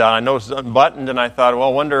I noticed it unbuttoned, and I thought, well,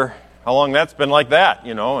 I wonder how long that's been like that,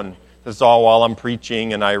 and this is all while I'm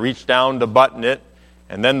preaching, and I reached down to button it,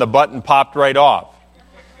 and then the button popped right off.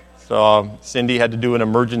 So Cindy had to do an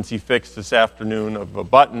emergency fix this afternoon of a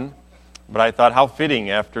button, but I thought how fitting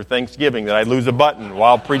after Thanksgiving that I'd lose a button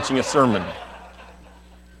while preaching a sermon.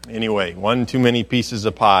 Anyway, one too many pieces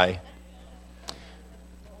of pie.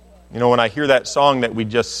 When I hear that song that we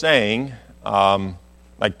just sang,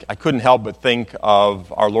 I couldn't help but think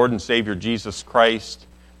of our Lord and Savior Jesus Christ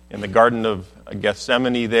in the Garden of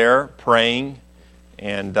Gethsemane there, praying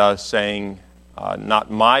and saying, not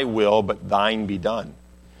my will, but thine be done.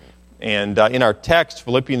 And in our text,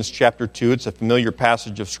 Philippians chapter 2, it's a familiar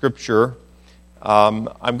passage of Scripture. I'm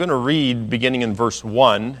going to read beginning in verse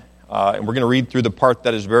 1, and we're going to read through the part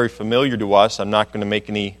that is very familiar to us. I'm not going to make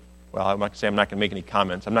any, I'm not going to make any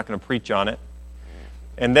comments. I'm not going to preach on it.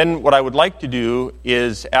 And then what I would like to do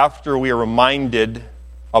is, after we are reminded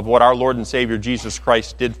of what our Lord and Savior Jesus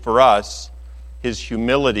Christ did for us, His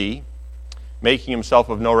humility, making Himself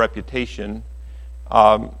of no reputation,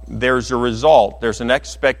 there's a result. There's an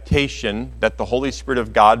expectation that the Holy Spirit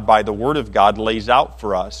of God, by the Word of God, lays out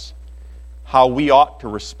for us how we ought to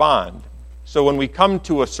respond. So when we come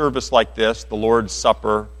to a service like this, the Lord's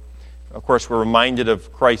Supper, of course, we're reminded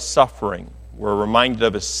of Christ's suffering. We're reminded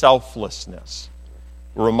of His selflessness.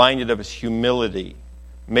 We're reminded of His humility,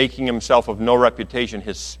 making Himself of no reputation,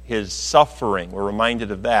 His suffering. We're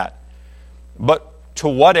reminded of that. But to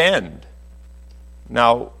what end?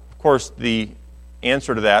 Now, of course, the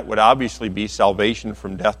answer to that would obviously be salvation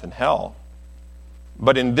from death and hell.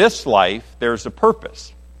 But in this life, there's a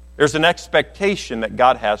purpose. There's an expectation that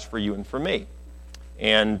God has for you and for me.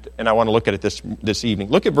 And I want to look at it this evening.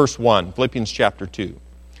 Look at verse 1, Philippians chapter 2.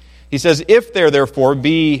 He says, If there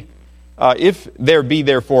be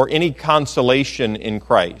therefore any consolation in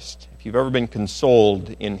Christ, if you've ever been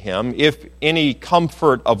consoled in Him, if any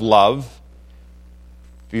comfort of love,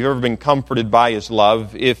 if you've ever been comforted by His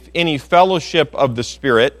love, if any fellowship of the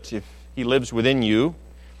Spirit, if He lives within you,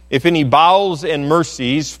 if any bowels and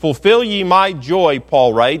mercies, fulfill ye my joy,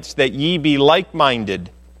 Paul writes, that ye be like-minded,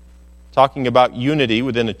 talking about unity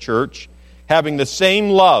within a church, having the same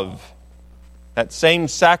love, that same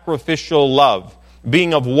sacrificial love,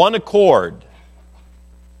 being of one accord.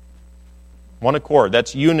 One accord,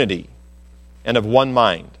 that's unity, and of one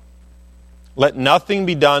mind. Let nothing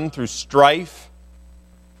be done through strife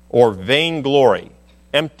or vainglory,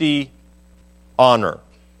 empty honor.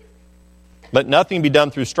 Let nothing be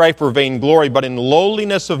done through strife or vainglory, but in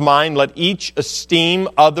lowliness of mind let each esteem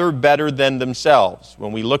other better than themselves.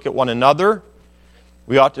 When we look at one another,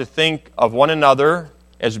 we ought to think of one another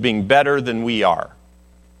as being better than we are.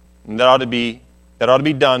 And that ought to be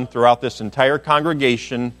done throughout this entire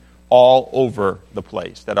congregation, all over the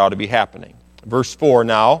place. That ought to be happening. Verse 4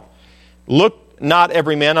 now, look not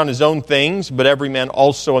every man on his own things, but every man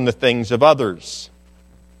also on the things of others.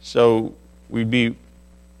 So we'd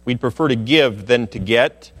prefer to give than to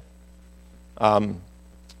get. We're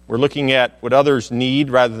looking at what others need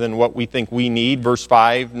rather than what we think we need. Verse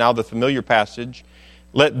 5, now the familiar passage.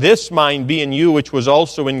 Let this mind be in you, which was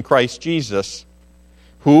also in Christ Jesus,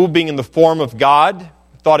 who, being in the form of God,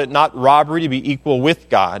 thought it not robbery to be equal with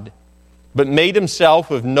God, but made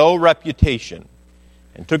Himself of no reputation,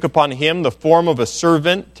 and took upon Him the form of a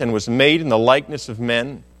servant, and was made in the likeness of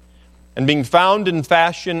men. And being found in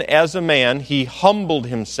fashion as a man, He humbled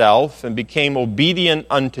Himself, and became obedient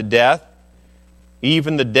unto death,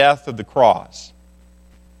 even the death of the cross.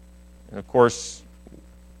 And of course,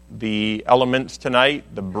 the elements tonight,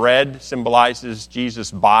 the bread symbolizes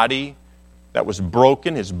Jesus' body that was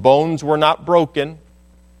broken. His bones were not broken,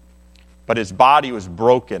 but His body was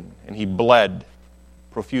broken, and He bled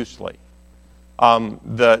profusely.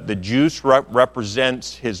 The juice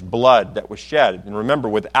represents His blood that was shed. And remember,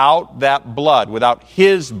 without that blood, without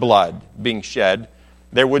His blood being shed,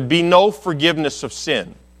 there would be no forgiveness of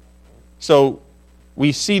sin. So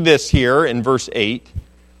we see this here in verse 8.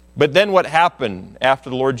 But then what happened after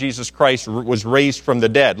the Lord Jesus Christ was raised from the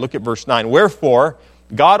dead? Look at verse 9. Wherefore,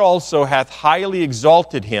 God also hath highly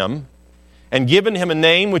exalted Him, and given Him a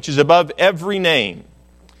name which is above every name,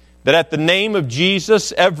 that at the name of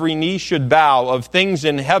Jesus every knee should bow, of things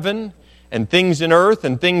in heaven, and things in earth,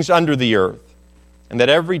 and things under the earth, and that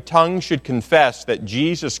every tongue should confess that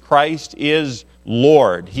Jesus Christ is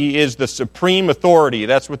Lord. He is the supreme authority.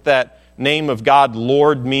 That's what that name of God,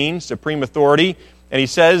 Lord, means, supreme authority. And He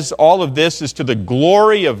says all of this is to the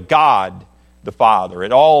glory of God the Father.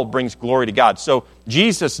 It all brings glory to God. So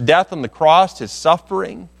Jesus' death on the cross, His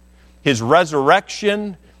suffering, His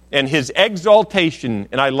resurrection, and His exaltation,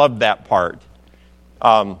 and I love that part.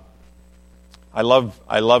 I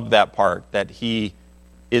love that part, that he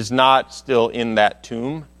is not still in that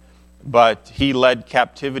tomb, but he led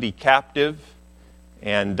captivity captive.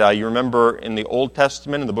 And you remember in the Old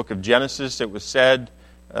Testament, in the book of Genesis, it was said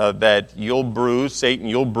that Satan,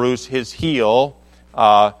 you'll bruise his heel,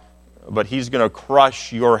 but he's going to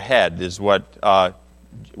crush your head, is what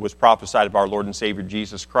was prophesied of our Lord and Savior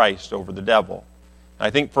Jesus Christ over the devil. And I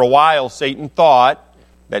think for a while Satan thought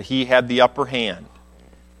that he had the upper hand,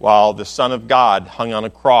 while the Son of God hung on a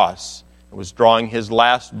cross and was drawing his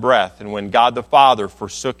last breath. And when God the Father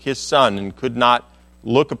forsook his Son and could not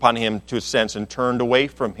look upon him, to a sense, and turned away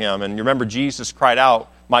from him. And you remember Jesus cried out,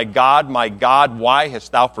 my God, why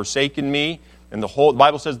hast thou forsaken me?" And the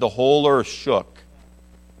Bible says the whole earth shook.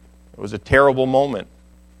 It was a terrible moment.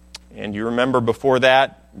 And you remember before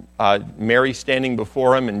that, Mary standing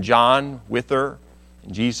before him and John with her,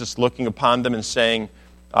 and Jesus looking upon them and saying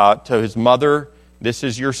to his mother, "This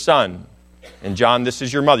is your son." And John, "This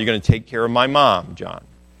is your mother. You're going to take care of my mom, John."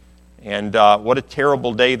 And what a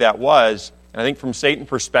terrible day that was. And I think from Satan's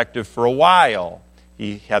perspective, for a while,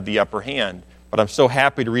 he had the upper hand. But I'm so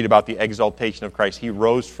happy to read about the exaltation of Christ. He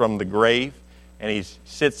rose from the grave, and he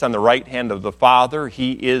sits on the right hand of the Father.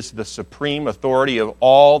 He is the supreme authority of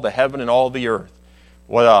all the heaven and all the earth.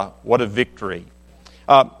 What a victory.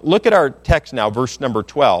 Look at our text now, verse number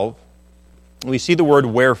 12. We see the word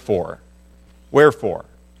wherefore. Wherefore.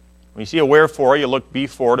 When you see a wherefore, you look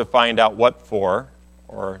before to find out what for,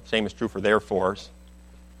 or same is true for therefores.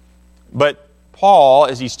 But Paul,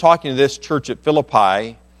 as he's talking to this church at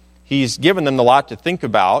Philippi, he's given them a lot to think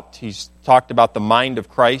about. He's talked about the mind of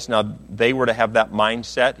Christ. Now, they were to have that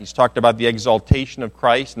mindset. He's talked about the exaltation of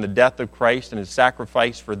Christ and the death of Christ and his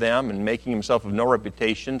sacrifice for them and making himself of no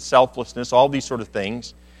reputation, selflessness, all these sort of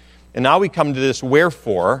things. And now we come to this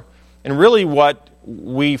wherefore. And really what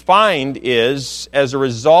we find is, as a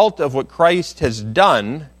result of what Christ has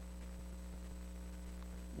done,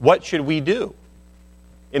 what should we do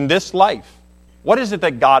in this life? What is it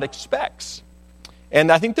that God expects?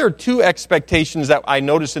 And I think there are two expectations that I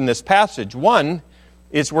notice in this passage. One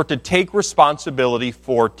is we're to take responsibility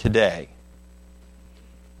for today.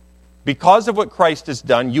 Because of what Christ has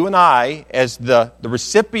done, you and I, as the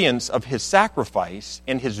recipients of his sacrifice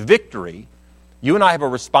and his victory, you and I have a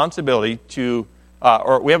responsibility to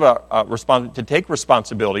take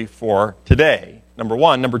responsibility for today, number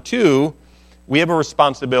one. Number two, we have a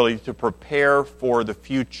responsibility to prepare for the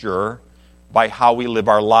future by how we live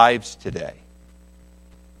our lives today.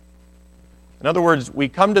 In other words, we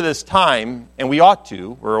come to this time, and we ought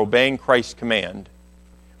to, we're obeying Christ's command.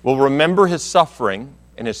 We'll remember his suffering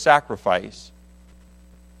and his sacrifice,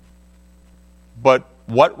 but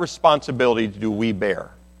what responsibility do we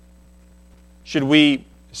bear? Should we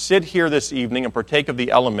sit here this evening and partake of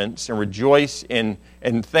the elements and rejoice in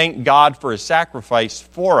and thank God for his sacrifice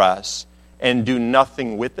for us and do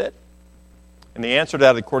nothing with it? And the answer to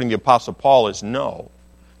that, according to the Apostle Paul, is no.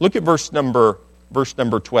 Look at verse number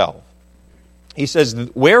 12. He says,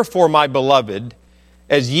 "Wherefore, my beloved,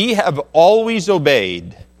 as ye have always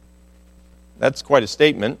obeyed," that's quite a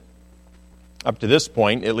statement. Up to this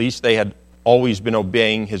point, at least, they had always been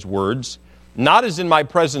obeying his words. "Not as in my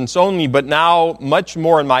presence only, but now much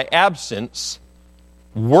more in my absence,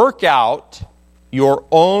 work out your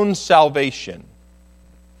own salvation."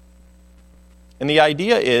 And the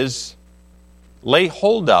idea is, lay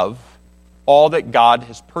hold of all that God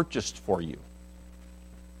has purchased for you.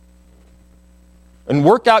 And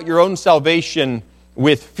work out your own salvation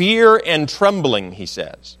with fear and trembling, he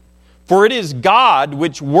says. "For it is God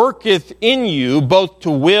which worketh in you both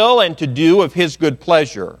to will and to do of his good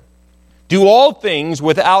pleasure. Do all things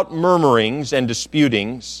without murmurings and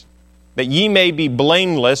disputings, that ye may be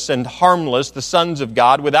blameless and harmless, the sons of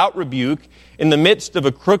God, without rebuke, in the midst of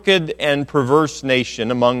a crooked and perverse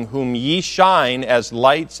nation, among whom ye shine as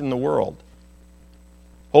lights in the world,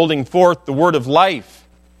 holding forth the word of life,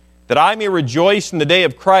 that I may rejoice in the day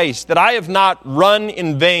of Christ, that I have not run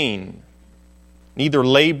in vain, neither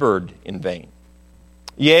labored in vain.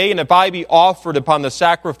 Yea, and if I be offered upon the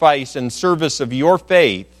sacrifice and service of your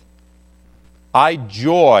faith, I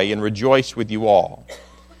joy and rejoice with you all.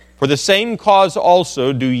 For the same cause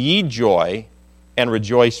also do ye joy and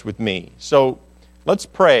rejoice with me." So let's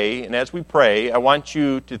pray, and as we pray, I want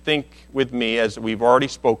you to think with me, as we've already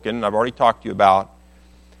spoken, I've already talked to you about,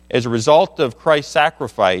 as a result of Christ's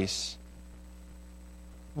sacrifice,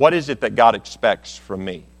 what is it that God expects from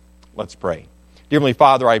me? Let's pray. Dear Heavenly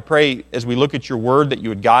Father, I pray as we look at your word that you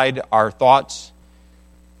would guide our thoughts.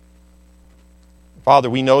 Father,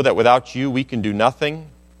 we know that without you we can do nothing.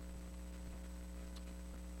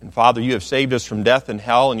 And Father, you have saved us from death and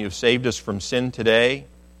hell, and you have saved us from sin today.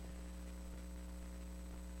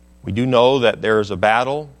 We do know that there is a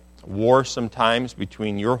battle, a war sometimes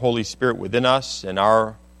between your Holy Spirit within us and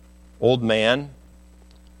our old man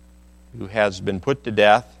who has been put to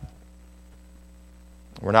death.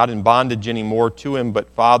 We're not in bondage anymore to him, but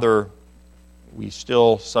Father, we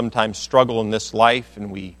still sometimes struggle in this life,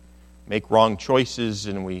 and we make wrong choices,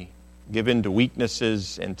 and we give in to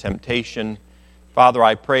weaknesses and temptation. Father,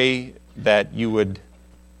 I pray that you would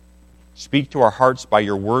speak to our hearts by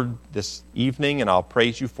your word this evening, and I'll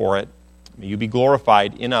praise you for it. May you be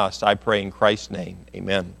glorified in us, I pray in Christ's name.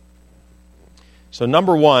 Amen. So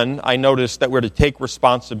number one, I noticed that we're to take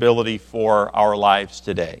responsibility for our lives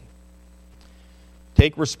today.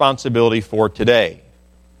 Take responsibility for today.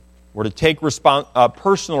 We're to take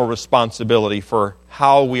personal responsibility for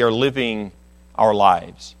how we are living our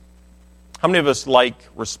lives. How many of us like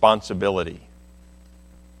responsibility?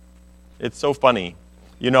 It's so funny.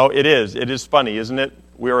 You know, it is. It is funny, isn't it?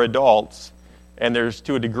 We're adults, and there's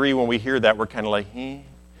to a degree when we hear that, we're kind of like,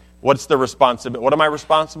 what's the responsibility? What am I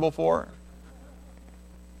responsible for?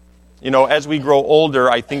 You know, as we grow older,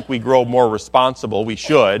 I think we grow more responsible. We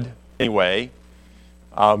should, anyway.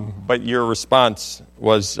 But your response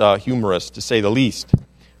was humorous, to say the least.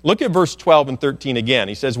 Look at verse 12 and 13 again.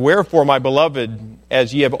 He says, "Wherefore, my beloved,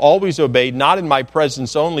 as ye have always obeyed, not in my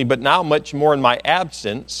presence only, but now much more in my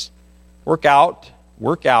absence, work out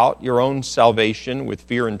your own salvation with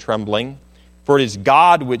fear and trembling. For it is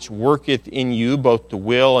God which worketh in you both to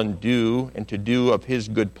will and to do of his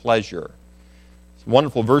good pleasure." Some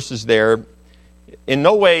wonderful verses there. In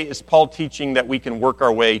no way is Paul teaching that we can work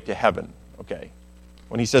our way to heaven, okay?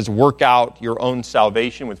 When he says work out your own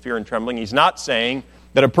salvation with fear and trembling, he's not saying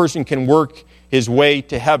that a person can work his way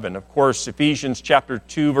to heaven. Of course, Ephesians chapter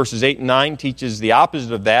 2, verses 8 and 9 teaches the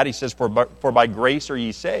opposite of that. He says, For by grace are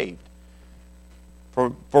ye saved.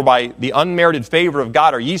 For by the unmerited favor of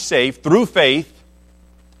God are ye saved through faith,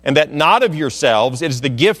 and that not of yourselves, it is the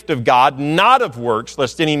gift of God, not of works,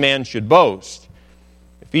 lest any man should boast.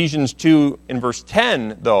 Ephesians 2 in verse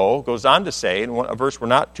 10, though, goes on to say, and a verse we're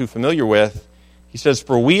not too familiar with, he says,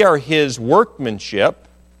 "For we are his workmanship,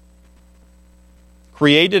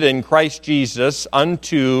 created in Christ Jesus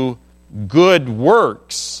unto good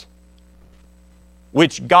works,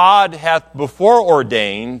 which God hath before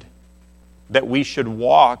ordained that we should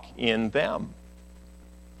walk in them."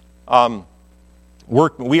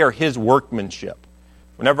 We are his workmanship.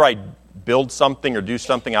 Whenever I build something or do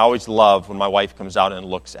something, I always love when my wife comes out and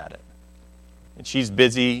looks at it. And she's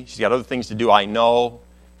busy, she's got other things to do, I know,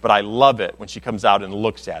 but I love it when she comes out and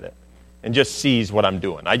looks at it and just sees what I'm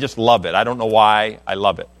doing. I just love it. I don't know why, I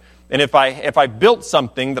love it. And if I built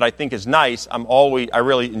something that I think is nice, I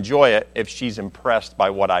really enjoy it if she's impressed by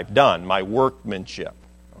what I've done, my workmanship.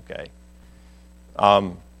 Okay.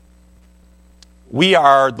 We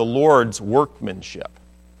are the Lord's workmanship.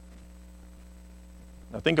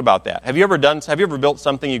 Now think about that. Have you ever built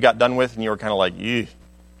something you got done with and you were kind of like, going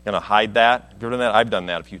to hide that? Have you ever done that? I've done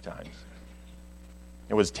that a few times.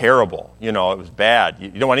 It was terrible. You know, it was bad. You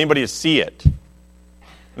don't want anybody to see it. And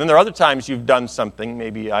then there are other times you've done something,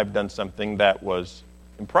 maybe I've done something that was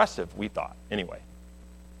impressive, we thought. Anyway.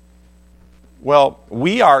 Well,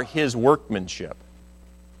 we are his workmanship.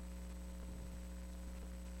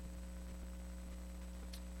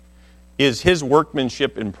 Is his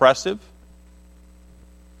workmanship impressive?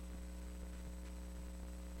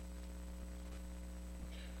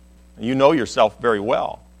 You know yourself very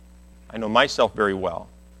well. I know myself very well.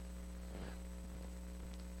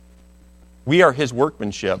 We are his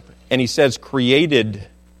workmanship, and he says, created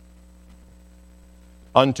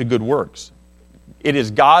unto good works. It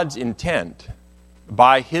is God's intent,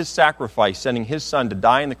 by his sacrifice, sending his Son to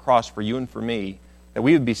die on the cross for you and for me, that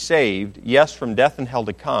we would be saved, yes, from death and hell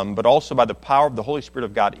to come, but also by the power of the Holy Spirit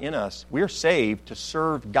of God in us. We are saved to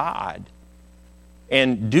serve God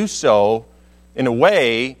and do so in a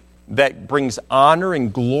way that brings honor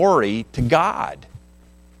and glory to God.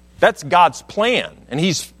 That's God's plan, and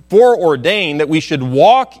he's foreordained that we should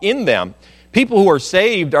walk in them. People who are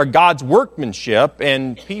saved are God's workmanship,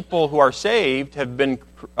 and people who are saved have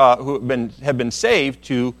been saved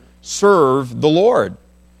to serve the Lord,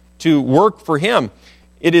 to work for him.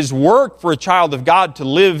 It is work for a child of God to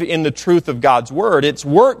live in the truth of God's word. It's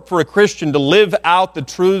work for a Christian to live out the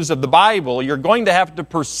truths of the Bible. You're going to have to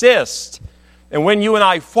persist. And when you and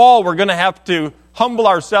I fall, we're going to have to humble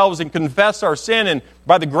ourselves and confess our sin, and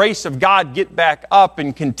by the grace of God, get back up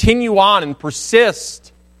and continue on and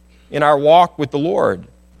persist in our walk with the Lord.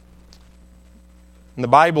 In the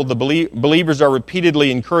Bible, the believers are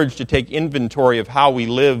repeatedly encouraged to take inventory of how we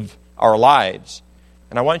live our lives.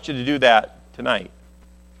 And I want you to do that tonight.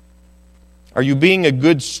 Are you being a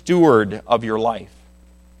good steward of your life?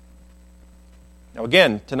 Now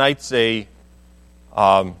again, tonight's a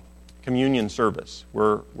communion service.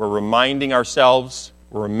 We're reminding ourselves,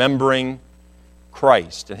 we're remembering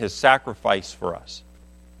Christ and His sacrifice for us.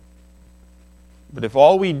 But if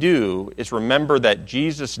all we do is remember that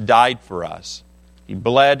Jesus died for us, He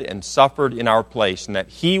bled and suffered in our place, and that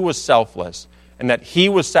He was selfless, and that He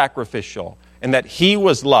was sacrificial, and that He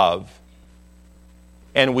was love,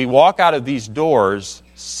 and we walk out of these doors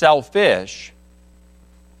selfish,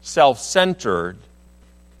 self-centered,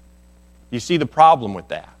 you see the problem with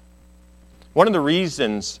that. One of the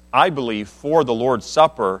reasons, I believe, for the Lord's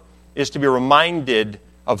Supper is to be reminded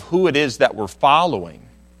of who it is that we're following.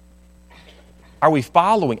 Are we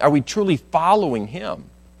following? Are we truly following Him?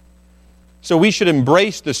 So we should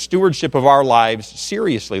embrace the stewardship of our lives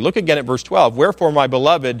seriously. Look again at verse 12. Wherefore, my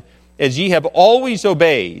beloved, as ye have always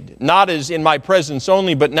obeyed, not as in my presence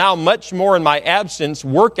only, but now much more in my absence,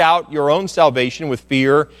 work out your own salvation with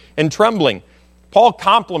fear and trembling. Paul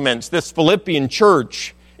compliments this Philippian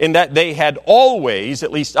church in that they had always,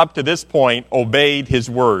 at least up to this point, obeyed his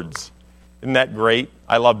words. Isn't that great?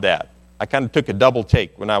 I love that. I kind of took a double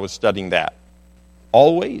take when I was studying that.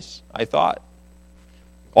 Always, I thought.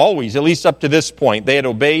 Always, at least up to this point, they had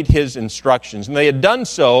obeyed his instructions. And they had done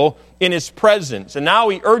so in his presence. And now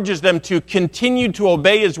he urges them to continue to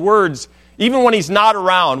obey his words, even when he's not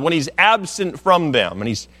around, when he's absent from them. And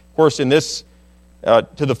he's, of course, in this, to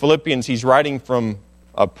the Philippians, he's writing from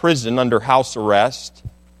a prison under house arrest.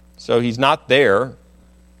 So he's not there.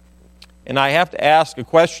 And I have to ask a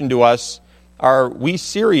question to us, are we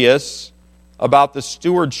serious about the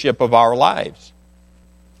stewardship of our lives?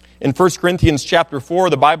 In 1 Corinthians chapter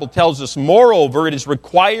 4, the Bible tells us, moreover, it is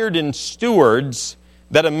required in stewards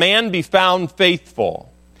that a man be found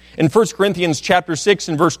faithful. In 1 Corinthians chapter 6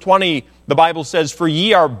 and verse 20, the Bible says, for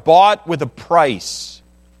ye are bought with a price.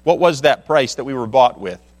 What was that price that we were bought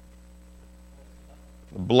with?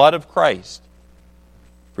 The blood of Christ.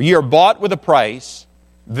 For ye are bought with a price,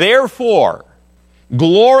 therefore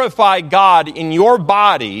glorify God in your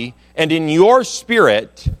body and in your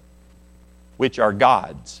spirit, which are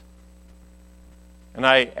God's. And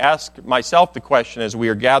I ask myself the question as we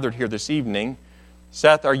are gathered here this evening,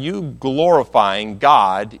 Seth, are you glorifying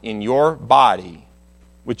God in your body,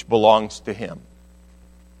 which belongs to Him?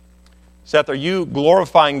 Seth, are you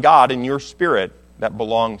glorifying God in your spirit that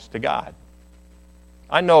belongs to God?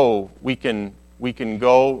 I know we can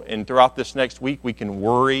go, and throughout this next week we can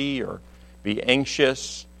worry or be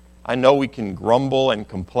anxious. I know we can grumble and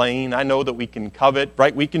complain. I know that we can covet,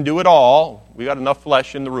 right? We can do it all. We got enough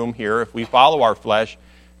flesh in the room here if we follow our flesh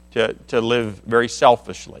to live very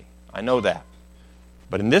selfishly. I know that.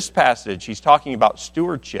 But in this passage, he's talking about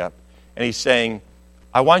stewardship, and he's saying,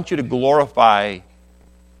 I want you to glorify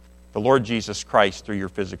the Lord Jesus Christ through your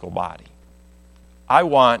physical body. I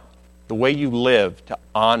want the way you live to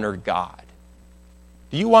honor God.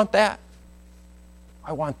 Do you want that?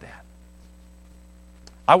 I want that.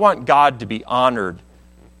 I want God to be honored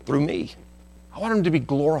through me. I want Him to be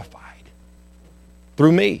glorified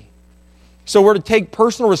through me. So we're to take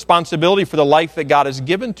personal responsibility for the life that God has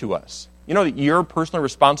given to us. You know that you're personally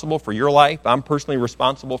responsible for your life. I'm personally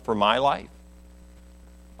responsible for my life.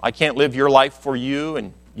 I can't live your life for you,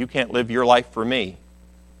 and you can't live your life for me.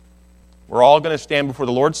 We're all going to stand before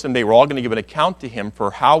the Lord someday. We're all going to give an account to Him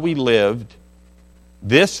for how we lived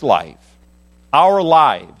this life. Our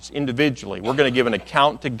lives individually, we're going to give an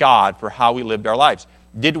account to God for how we lived our lives.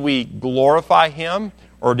 Did we glorify Him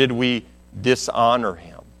or did we dishonor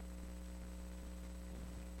Him?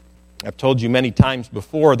 I've told you many times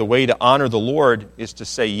before, the way to honor the Lord is to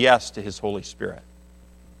say yes to His Holy Spirit.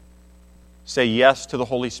 Say yes to the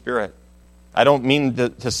Holy Spirit. I don't mean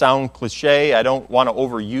to sound cliche. I don't want to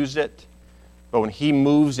overuse it. But when He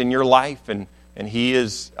moves in your life and He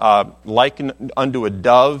is likened unto a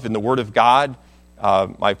dove in the Word of God.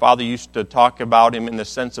 My father used to talk about Him in the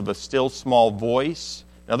sense of a still small voice.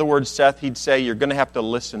 In other words, Seth, he'd say, you're going to have to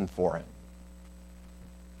listen for Him.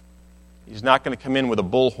 He's not going to come in with a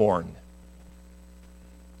bullhorn.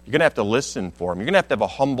 You're going to have to listen for Him. You're going to have a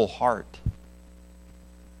humble heart.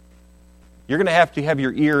 You're going to have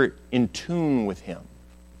your ear in tune with Him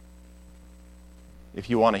if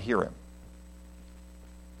you want to hear Him.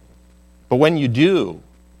 But when you do,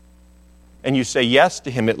 and you say yes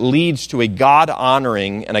to Him, it leads to a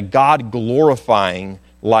God-honoring and a God-glorifying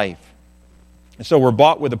life. And so we're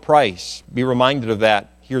bought with a price. Be reminded of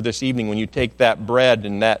that here this evening when you take that bread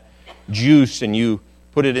and that juice and you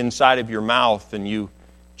put it inside of your mouth and you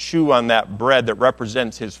chew on that bread that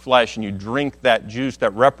represents His flesh and you drink that juice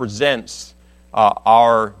that represents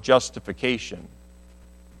our justification,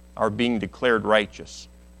 our being declared righteous.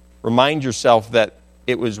 Remind yourself that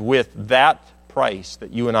it was with that price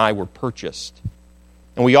that you and I were purchased.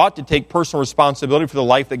 And we ought to take personal responsibility for the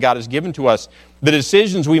life that God has given to us. The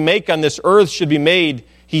decisions we make on this earth should be made,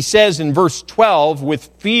 he says in verse 12, with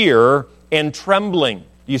fear and trembling.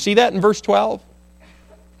 Do you see that in verse 12?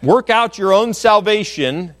 Work out your own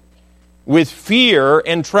salvation with fear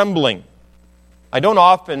and trembling. I don't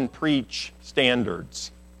often preach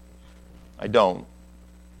standards. I don't.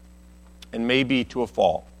 And maybe to a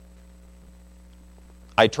fault.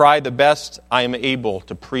 I try the best I am able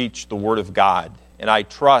to preach the Word of God, and I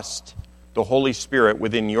trust the Holy Spirit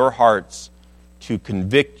within your hearts to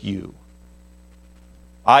convict you.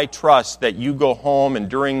 I trust that you go home and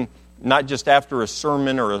during, not just after a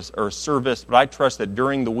sermon or a service, but I trust that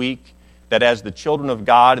during the week, that as the children of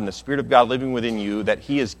God and the Spirit of God living within you, that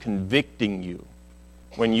He is convicting you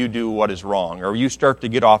when you do what is wrong, or you start to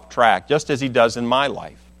get off track, just as He does in my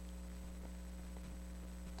life.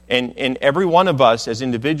 And every one of us as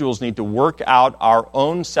individuals need to work out our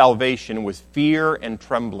own salvation with fear and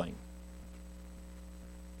trembling,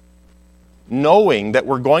 knowing that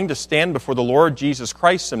we're going to stand before the Lord Jesus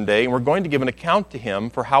Christ someday, and we're going to give an account to Him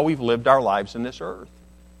for how we've lived our lives in this earth.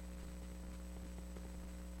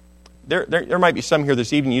 There might be some here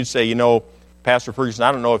this evening, you'd say, Pastor Ferguson,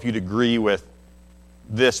 I don't know if you'd agree with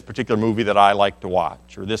this particular movie that I like to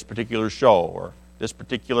watch, or this particular show, or this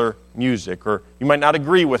particular music, or you might not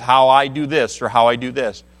agree with how I do this or how I do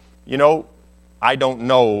this. I don't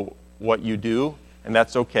know what you do, and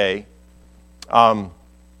that's okay.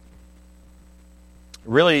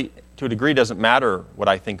 Really, to a degree, it doesn't matter what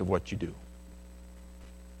I think of what you do.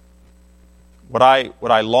 What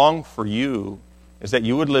I long for you is that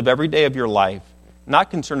you would live every day of your life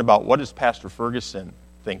not concerned about what does Pastor Ferguson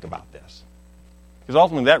think about this. Because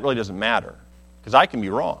ultimately that really doesn't matter, because I can be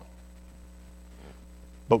wrong.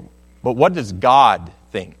 But what does God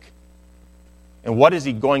think? And what is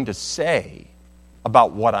He going to say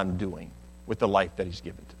about what I'm doing with the life that He's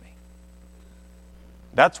given to me?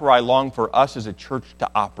 That's where I long for us as a church to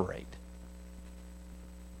operate.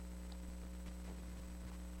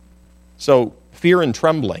 So, fear and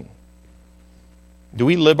trembling. Do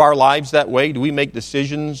we live our lives that way? Do we make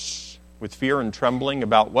decisions with fear and trembling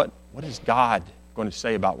about what is God going to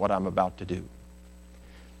say about what I'm about to do?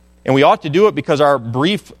 And we ought to do it because our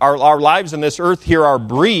lives on this earth here are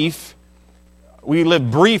brief. We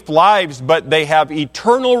live brief lives, but they have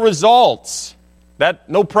eternal results.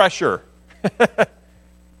 No pressure.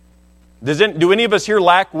 Do any of us here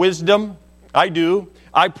lack wisdom? I do.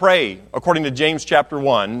 I pray, according to James chapter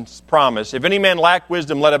 1's promise, if any man lack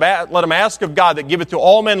wisdom, let him ask of God that giveth to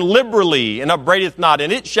all men liberally and upbraideth not,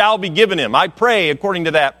 and it shall be given him. I pray, according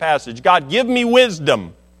to that passage, God, give me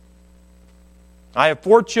wisdom. I have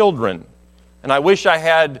 4 children, and I wish I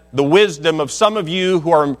had the wisdom of some of you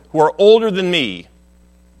who are older than me.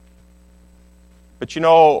 But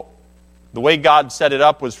the way God set it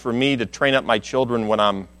up was for me to train up my children when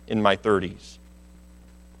I'm in my 30s.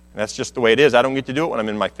 And that's just the way it is. I don't get to do it when I'm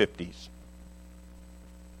in my 50s.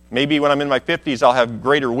 Maybe when I'm in my 50s I'll have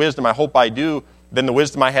greater wisdom, I hope I do, than the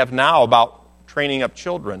wisdom I have now about training up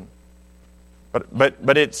children.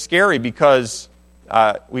 But it's scary because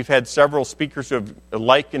we've had several speakers who have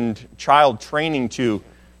likened child training to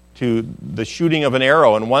the shooting of an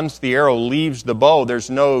arrow, and once the arrow leaves the bow, there's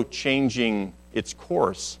no changing its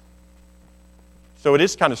course. So it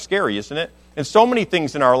is kind of scary, isn't it? And so many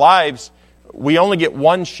things in our lives, we only get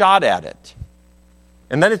one shot at it,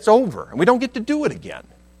 and then it's over, and we don't get to do it again.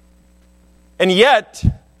 And yet,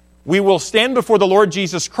 we will stand before the Lord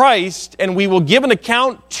Jesus Christ, and we will give an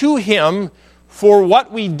account to Him for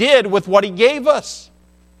what we did with what He gave us.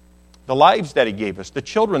 The lives that He gave us, the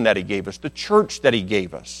children that He gave us, the church that He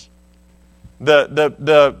gave us,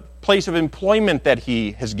 the place of employment that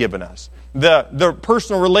He has given us, the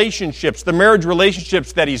personal relationships, the marriage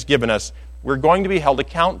relationships that He's given us. We're going to be held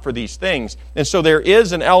account for these things. And so there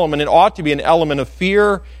is an element, it ought to be an element of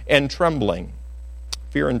fear and trembling.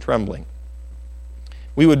 Fear and trembling.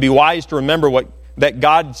 We would be wise to remember that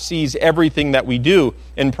God sees everything that we do.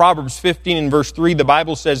 In Proverbs 15 and verse 3, the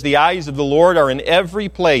Bible says, the eyes of the Lord are in every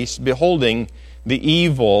place, beholding the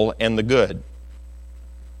evil and the good.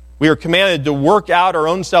 We are commanded to work out our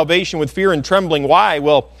own salvation with fear and trembling. Why?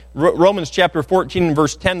 Well, Romans chapter 14 and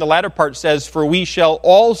verse 10, the latter part says, for we shall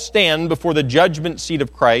all stand before the judgment seat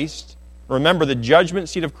of Christ. Remember, the judgment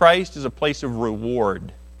seat of Christ is a place of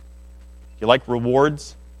reward. You like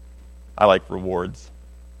rewards? I like rewards.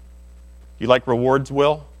 You like rewards,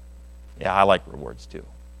 Will? Yeah, I like rewards too.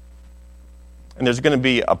 And there's going to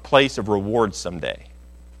be a place of reward someday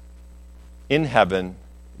in heaven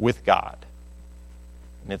with God.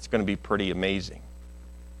 And it's going to be pretty amazing.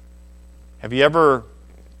 Have you ever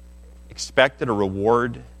expected a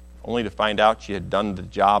reward only to find out you had done the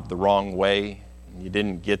job the wrong way and you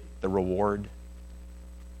didn't get the reward?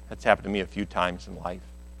 That's happened to me a few times in life.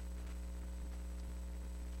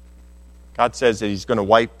 God says that He's going to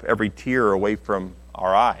wipe every tear away from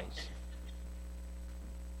our eyes.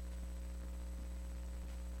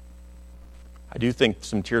 I do think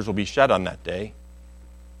some tears will be shed on that day.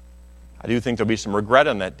 I do think there'll be some regret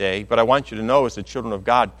on that day, but I want you to know, as the children of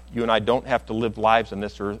God, you and I don't have to live lives on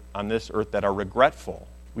this earth that are regretful.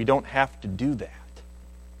 We don't have to do that.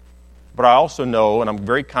 But I also know, and I'm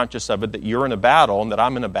very conscious of it, that you're in a battle and that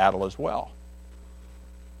I'm in a battle as well.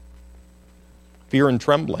 Fear and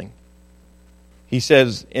trembling. He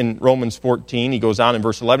says in Romans 14, he goes on in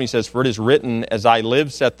verse 11, he says, "For it is written, as I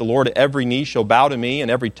live, saith the Lord, every knee shall bow to me,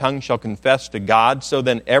 and every tongue shall confess to God. So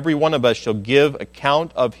then every one of us shall give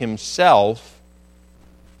account of himself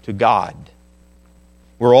to God."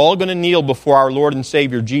 We're all going to kneel before our Lord and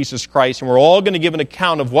Savior, Jesus Christ, and we're all going to give an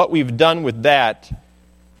account of what we've done with that,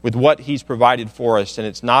 with what He's provided for us. And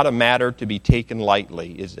it's not a matter to be taken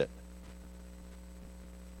lightly, is it?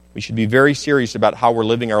 We should be very serious about how we're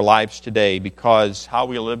living our lives today, because how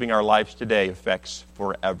we are living our lives today affects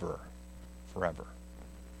forever. Forever.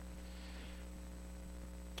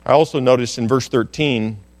 I also notice in verse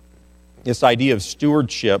 13 this idea of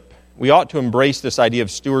stewardship. We ought to embrace this idea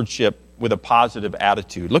of stewardship with a positive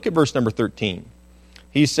attitude. Look at verse number 13.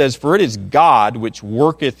 He says, "For it is God which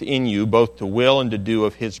worketh in you both to will and to do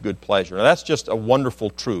of His good pleasure." Now that's just a wonderful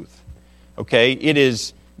truth. Okay? It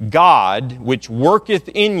is God which worketh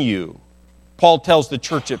in you. Paul tells the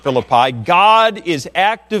church at Philippi, God is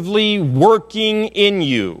actively working in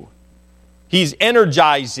you. He's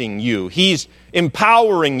energizing you. He's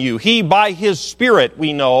empowering you. He, by His Spirit,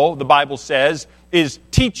 we know, the Bible says, is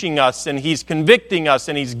teaching us, and He's convicting us,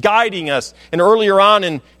 and He's guiding us. And earlier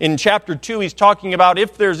on in chapter 2, He's talking about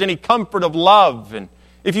if there's any comfort of love, and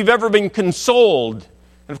if you've ever been consoled.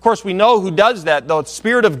 And of course, we know who does that, though. The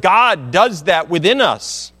Spirit of God does that within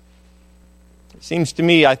us. It seems to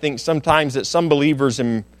me, I think, sometimes that some believers,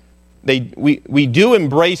 we do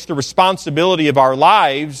embrace the responsibility of our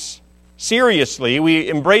lives seriously. We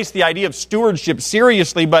embrace the idea of stewardship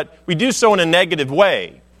seriously, but we do so in a negative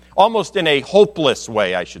way. Almost in a hopeless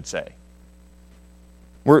way, I should say.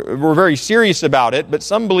 We're very serious about it, but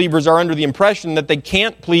some believers are under the impression that they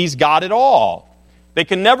can't please God at all. They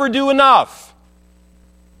can never do enough.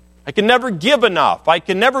 I can never give enough. I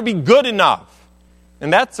can never be good enough.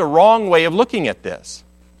 And that's a wrong way of looking at this.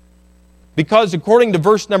 Because according to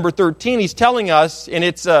verse number 13, he's telling us, and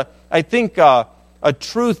it's, I think, a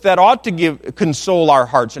truth that ought to console our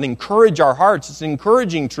hearts and encourage our hearts. It's an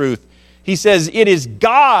encouraging truth. He says, "It is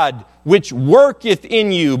God which worketh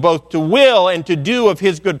in you both to will and to do of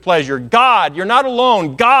His good pleasure." God, you're not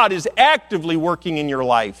alone. God is actively working in your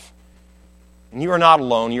life. And you are not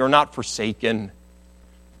alone. You are not forsaken.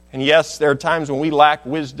 And yes, there are times when we lack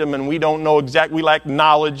wisdom and we don't know exactly, we lack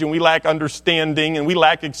knowledge and we lack understanding and we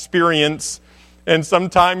lack experience. And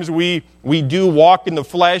sometimes we do walk in the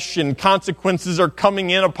flesh and consequences are coming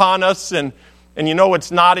in upon us, and you know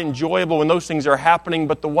it's not enjoyable when those things are happening.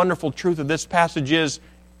 But the wonderful truth of this passage is,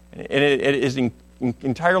 and it is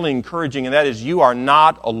entirely encouraging, and that is you are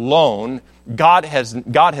not alone. God has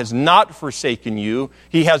not forsaken you.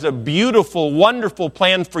 He has a beautiful, wonderful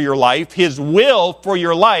plan for your life, His will for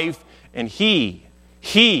your life, and He,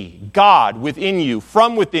 God within you,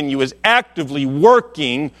 from within you, is actively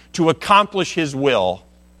working to accomplish His will.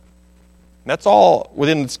 And that's all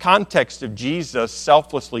within this context of Jesus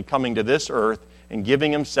selflessly coming to this earth and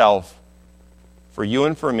giving Himself for you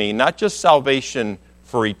and for me, not just salvation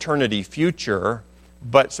for eternity future,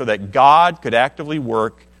 but so that God could actively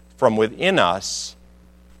work from within us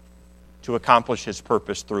to accomplish His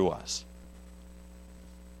purpose through us.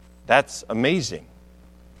 That's amazing.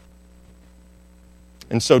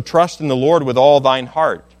 And so trust in the Lord with all thine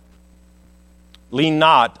heart. Lean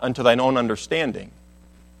not unto thine own understanding.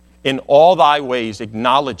 In all thy ways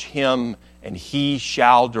acknowledge Him, and He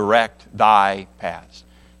shall direct thy paths.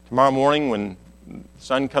 Tomorrow morning when the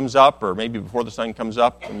sun comes up, or maybe before the sun comes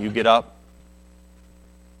up, when you get up,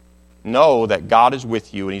 know that God is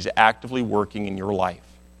with you and He's actively working in your life.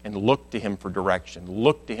 And look to Him for direction.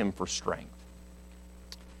 Look to Him for strength.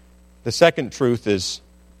 The second truth is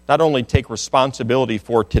not only take responsibility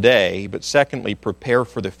for today, but secondly, prepare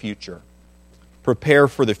for the future. Prepare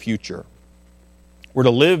for the future. We're to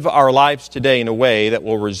live our lives today in a way that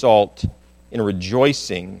will result in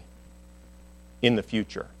rejoicing in the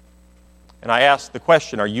future. And I ask the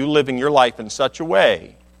question, are you living your life in such a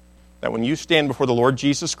way that when you stand before the Lord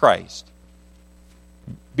Jesus Christ,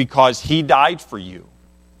 because He died for you,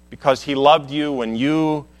 because He loved you when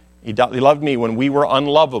you He loved me when we were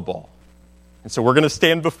unlovable. And so we're going to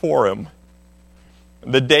stand before Him.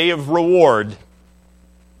 The day of reward.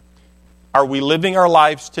 Are we living our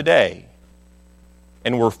lives today?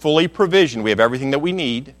 And we're fully provisioned. We have everything that we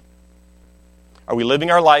need. Are we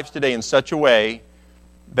living our lives today in such a way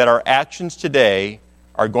that our actions today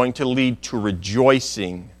are going to lead to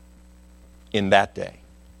rejoicing in that day?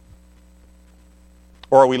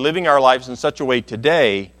 Or are we living our lives in such a way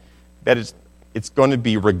today that it's going to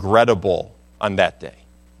be regrettable on that day?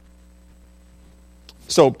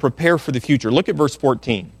 So prepare for the future. Look at verse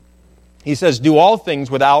 14. He says, do all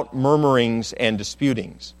things without murmurings and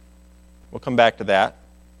disputings. We'll come back to that.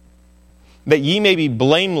 That ye may be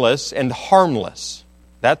blameless and harmless.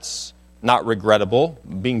 That's not regrettable.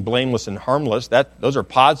 Being blameless and harmless, those are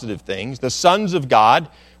positive things. The sons of God,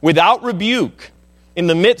 without rebuke, in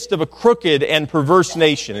the midst of a crooked and perverse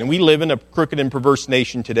nation. And we live in a crooked and perverse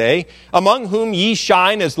nation today, among whom ye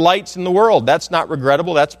shine as lights in the world. That's not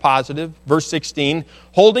regrettable, that's positive. Verse 16,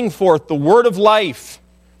 holding forth the word of life.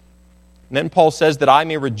 And then Paul says that I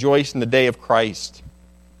may rejoice in the day of Christ,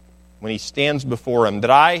 when He stands before Him, that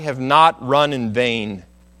I have not run in vain,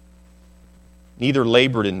 neither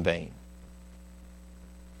labored in vain.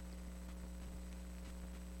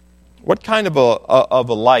 What kind of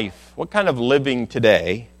a life, what kind of living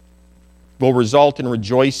today will result in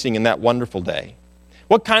rejoicing in that wonderful day?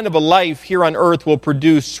 What kind of a life here on earth will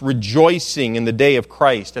produce rejoicing in the day of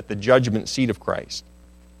Christ, at the judgment seat of Christ?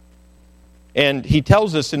 And he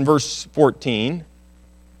tells us in verse 14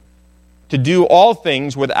 to do all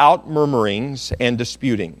things without murmurings and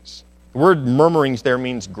disputings. The word murmurings there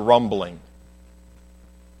means grumbling.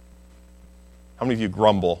 How many of you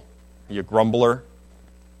grumble? Are you a grumbler?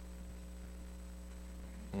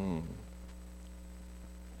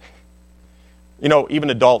 You know, even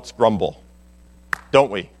adults grumble, don't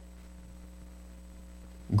we?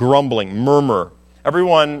 Grumbling, murmur.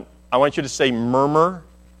 Everyone, I want you to say murmur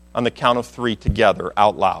on the count of 3 together,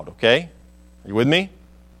 out loud, okay? Are you with me?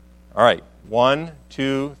 All right. 1,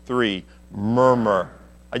 2, 3. Murmur.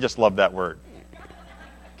 I just love that word.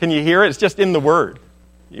 Can you hear it? It's just in the word.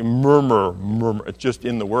 You murmur, murmur. It's just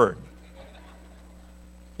in the word.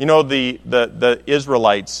 You know, the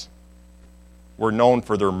Israelites were known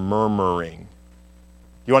for their murmuring.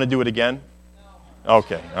 You want to do it again? No.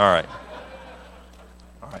 Okay, all right.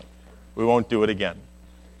 All right. We won't do it again.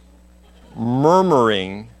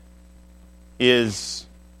 Murmuring is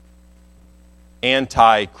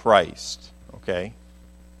anti-Christ, okay?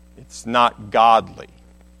 It's not godly.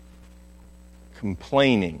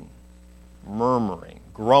 Complaining, murmuring,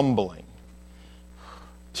 grumbling.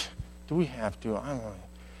 Do we have to? I don't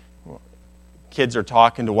know. Kids are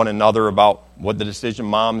talking to one another about what the decision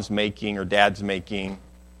mom's making or dad's making.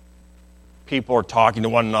 People are talking to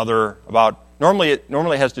one another about, normally it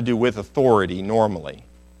has to do with authority, normally.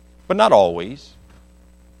 But not always.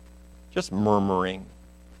 Just murmuring.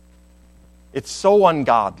 It's so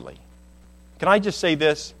ungodly. Can I just say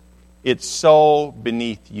this? It's so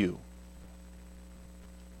beneath you.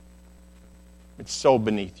 It's so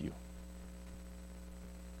beneath you.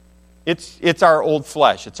 It's our old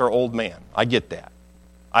flesh. It's our old man. I get that.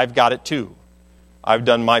 I've got it too. I've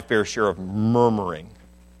done my fair share of murmuring.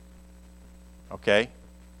 Okay?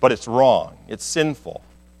 But it's wrong. It's sinful.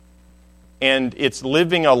 And it's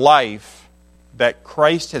living a life that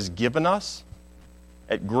Christ has given us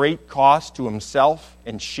at great cost to Himself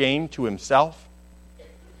and shame to Himself.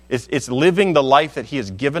 It's living the life that He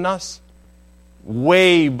has given us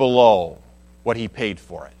way below what He paid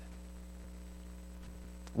for it.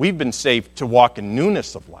 We've been saved to walk in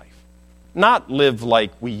newness of life, not live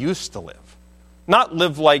like we used to live, not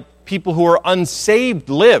live like people who are unsaved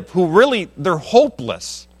live, who really, they're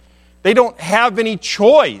hopeless. They don't have any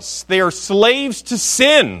choice. They are slaves to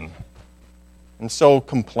sin. And so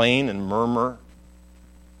complain and murmur.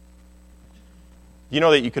 Do you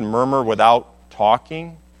know that you can murmur without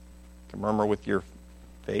talking? You can murmur with your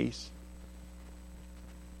face.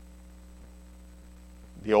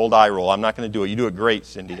 The old eye roll. I'm not going to do it. You do it great,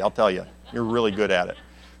 Cindy. I'll tell you. You're really good at it.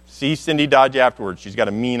 See Cindy Dodge afterwards. She's got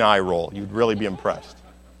a mean eye roll. You'd really be impressed.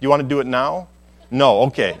 You want to do it now? No.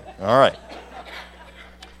 Okay. All right.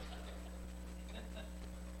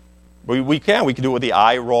 We can. We can do it with the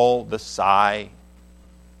eye roll, the sigh.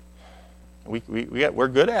 We're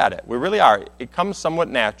good at it. We really are. It comes somewhat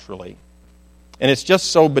naturally. And it's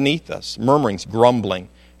just so beneath us. Murmurings, grumbling.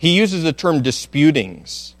 He uses the term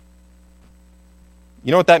disputings. You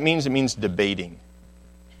know what that means? It means debating.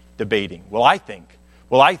 Debating. Well, I think.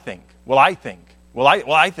 Well, I think. Well, I think. Well,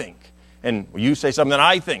 I think. And you say something, and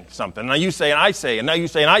I think something. And now you say, and I say. And now you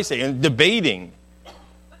say, and I say. And debating.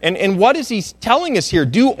 And what is he telling us here?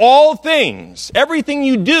 Do all things. Everything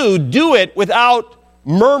you do it without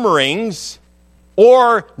murmurings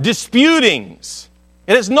or disputings.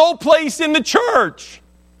 It has no place in the church.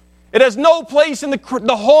 It has no place in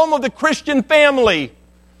the home of the Christian family.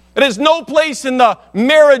 It has no place in the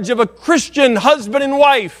marriage of a Christian husband and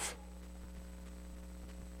wife.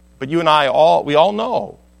 But you and we all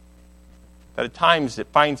know that at times it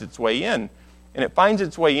finds its way in. And it finds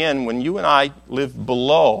its way in when you and I live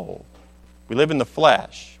below. We live in the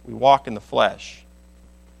flesh. We walk in the flesh.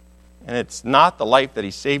 And it's not the life that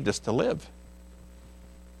he saved us to live.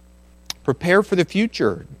 Prepare for the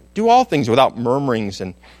future. Do all things without murmurings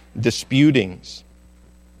and disputings.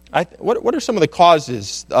 What are some of the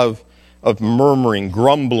causes of murmuring,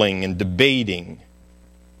 grumbling, and debating?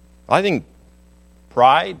 I think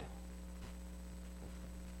pride,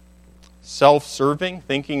 self-serving,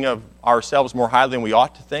 thinking of ourselves more highly than we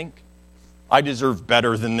ought to think. I deserve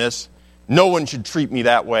better than this. No one should treat me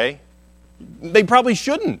that way. They probably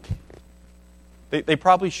shouldn't. They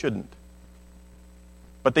probably shouldn't.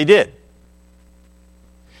 But they did.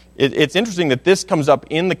 It's interesting that this comes up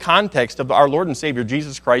in the context of our Lord and Savior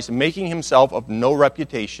Jesus Christ making himself of no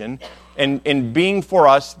reputation and being for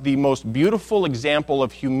us the most beautiful example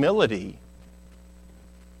of humility.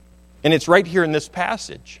 And it's right here in this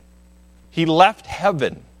passage. He left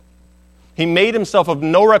heaven. He made himself of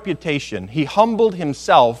no reputation. He humbled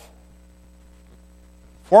himself,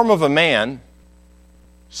 form of a man,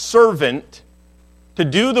 servant, to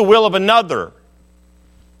do the will of another,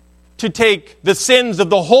 to take the sins of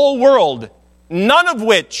the whole world, none of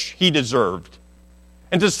which he deserved,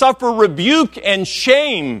 and to suffer rebuke and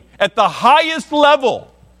shame at the highest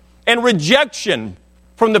level and rejection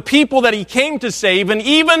from the people that he came to save, and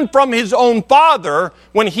even from his own Father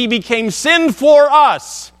when he became sin for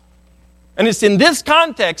us. And it's in this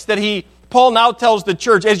context that Paul now tells the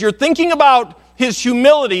church, as you're thinking about his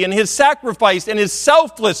humility and his sacrifice and his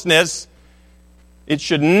selflessness, it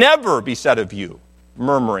should never be said of you,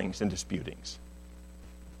 murmurings and disputings.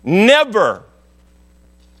 Never.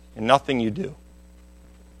 In nothing you do.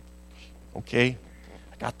 Okay,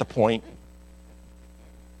 I got the point.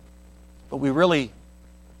 But we really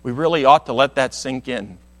ought to let that sink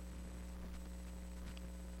in.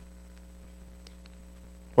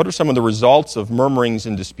 What are some of the results of murmurings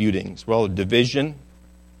and disputings? Well, division,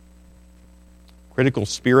 critical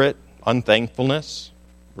spirit, unthankfulness,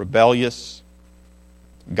 rebellious,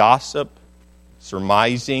 gossip,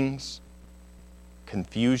 surmisings,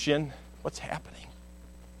 confusion. What's happening?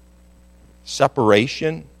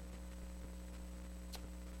 Separation.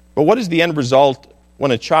 But what is the end result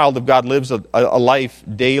when a child of God lives a life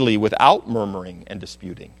daily without murmuring and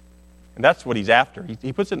disputing? And that's what he's after.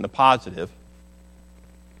 He puts it in the positive.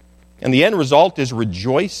 And the end result is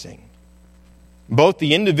rejoicing. Both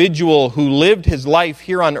the individual who lived his life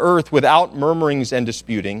here on earth without murmurings and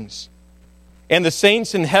disputings, and the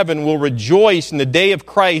saints in heaven will rejoice in the day of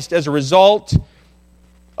Christ as a result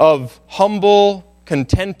of humble,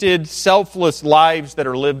 contented, selfless lives that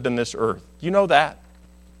are lived on this earth. Do you know that?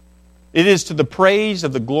 It is to the praise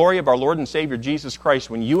of the glory of our Lord and Savior Jesus Christ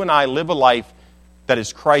when you and I live a life that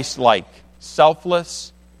is Christ-like,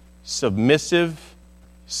 selfless, submissive,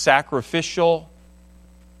 sacrificial,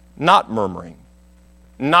 not murmuring,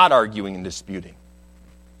 not arguing and disputing,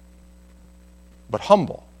 but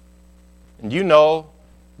humble. And you know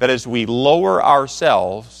that as we lower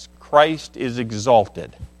ourselves, Christ is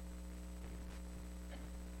exalted.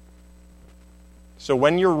 So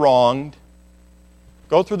when you're wronged,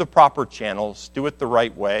 go through the proper channels, do it the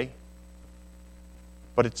right way,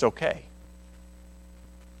 but it's okay.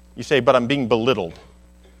 You say, but I'm being belittled.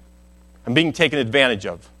 I'm being taken advantage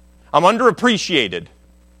of. I'm underappreciated.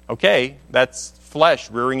 Okay, that's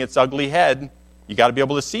flesh rearing its ugly head. You got to be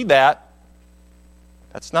able to see that.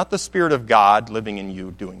 That's not the Spirit of God living in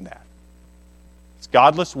you doing that. It's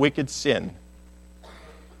godless, wicked sin.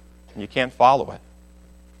 And you can't follow it.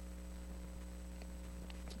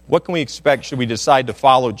 What can we expect should we decide to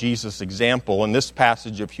follow Jesus' example in this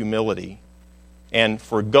passage of humility and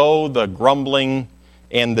forego the grumbling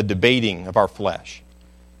and the debating of our flesh?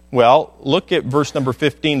 Well, look at verse number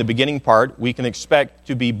 15, the beginning part. We can expect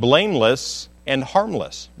to be blameless and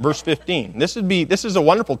harmless. Verse 15. This is a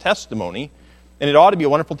wonderful testimony, and it ought to be a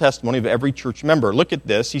wonderful testimony of every church member. Look at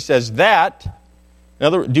this. He says that,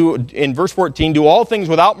 in verse 14, do all things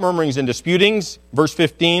without murmurings and disputings. Verse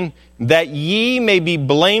 15, that ye may be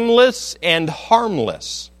blameless and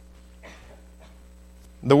harmless.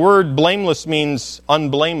 The word blameless means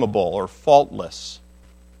unblameable or faultless.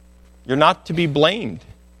 You're not to be blamed.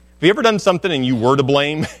 Have you ever done something and you were to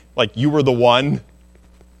blame? Like you were the one?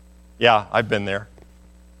 Yeah, I've been there.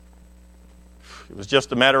 It was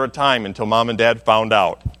just a matter of time until Mom and Dad found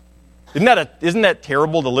out. Isn't that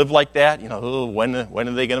terrible to live like that? When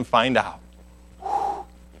are they going to find out?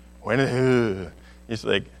 It's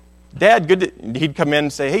like, Dad, he'd come in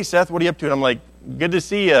and say, hey, Seth, what are you up to? And I'm like, good to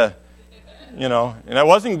see you. And it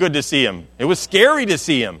wasn't good to see him. It was scary to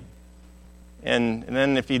see him. And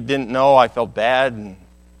then if he didn't know, I felt bad. And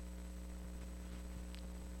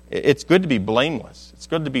it's good to be blameless. It's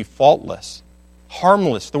good to be faultless.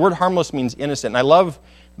 Harmless. The word harmless means innocent. And I love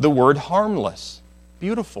the word harmless.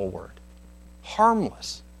 Beautiful word.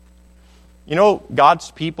 Harmless.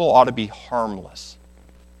 God's people ought to be harmless.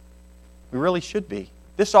 We really should be.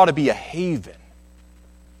 This ought to be a haven.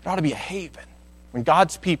 It ought to be a haven. When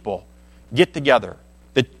God's people get together,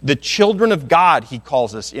 the children of God, he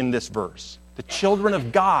calls us in this verse. The children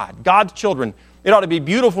of God, God's children. It ought to be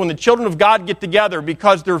beautiful when the children of God get together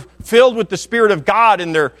because they're filled with the Spirit of God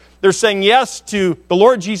and they're saying yes to the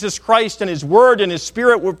Lord Jesus Christ and His Word and His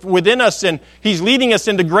Spirit within us, and He's leading us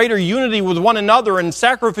into greater unity with one another and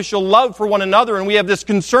sacrificial love for one another, and we have this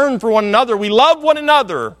concern for one another. We love one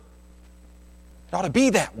another. It ought to be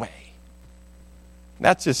that way.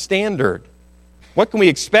 That's His standard. What can we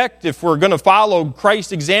expect if we're going to follow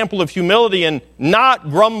Christ's example of humility and not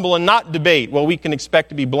grumble and not debate? Well, we can expect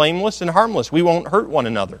to be blameless and harmless. We won't hurt one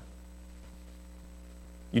another.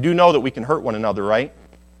 You do know that we can hurt one another, right?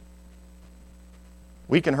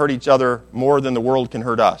 We can hurt each other more than the world can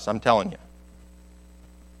hurt us, I'm telling you.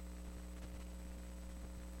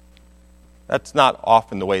 That's not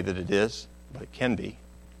often the way that it is, but it can be.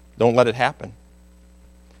 Don't let it happen.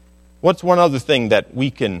 What's one other thing that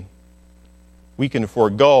we can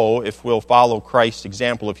forego if we'll follow Christ's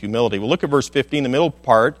example of humility? Well, look at verse 15, the middle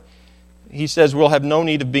part. He says we'll have no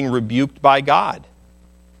need of being rebuked by God.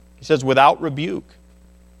 He says without rebuke.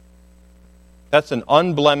 That's an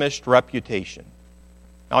unblemished reputation.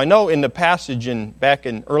 Now, I know in the passage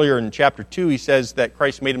earlier in chapter 2, he says that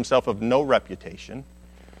Christ made himself of no reputation.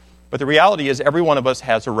 But the reality is every one of us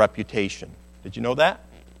has a reputation. Did you know that?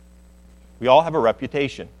 We all have a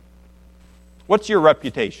reputation. What's your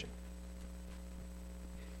reputation?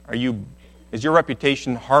 Is your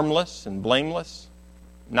reputation harmless and blameless,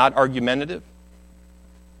 not argumentative?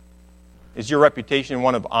 Is your reputation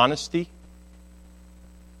one of honesty?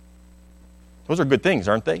 Those are good things,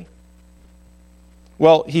 aren't they?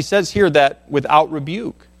 Well, he says here that without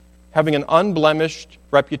rebuke, having an unblemished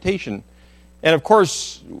reputation. And of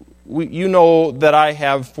course, you know that I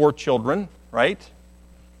have 4 children, right?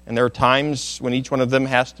 And there are times when each one of them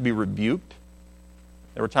has to be rebuked.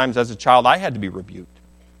 There were times as a child I had to be rebuked.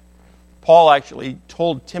 Paul actually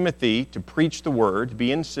told Timothy to preach the word, to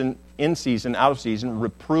be in season, out of season,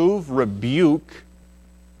 reprove, rebuke,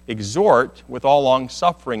 exhort with all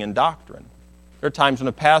long-suffering and doctrine. There are times when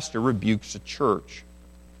a pastor rebukes a church.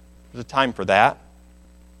 There's a time for that.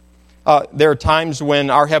 There are times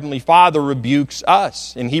when our Heavenly Father rebukes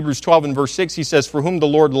us. In Hebrews 12 and verse 6, he says, "For whom the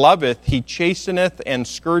Lord loveth, He chasteneth and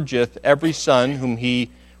scourgeth every son whom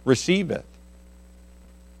He receiveth."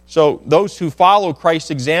 So those who follow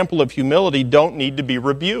Christ's example of humility don't need to be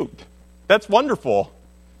rebuked. That's wonderful.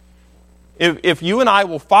 If you and I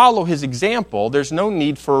will follow His example, there's no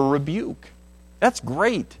need for a rebuke. That's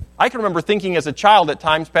great. I can remember thinking as a child at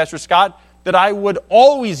times, Pastor Scott, that I would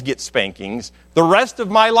always get spankings the rest of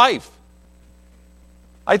my life.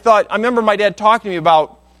 I remember my dad talking to me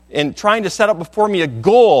about and trying to set up before me a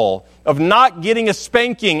goal of not getting a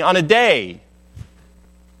spanking on a day.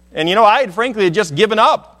 And I had frankly just given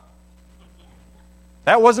up.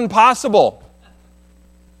 That wasn't possible.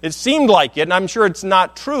 It seemed like it, and I'm sure it's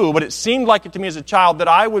not true, but it seemed like it to me as a child that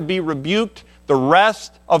I would be rebuked the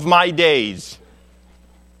rest of my days.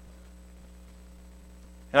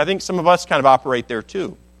 And I think some of us kind of operate there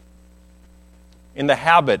too, in the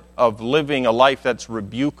habit of living a life that's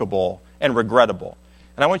rebukable and regrettable.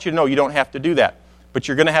 And I want you to know you don't have to do that, but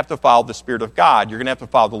you're going to have to follow the Spirit of God. You're going to have to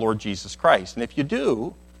follow the Lord Jesus Christ. And if you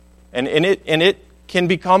do, and it can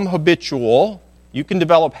become habitual, you can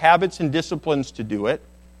develop habits and disciplines to do it,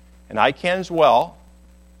 and I can as well.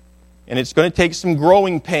 And it's going to take some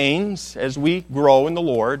growing pains as we grow in the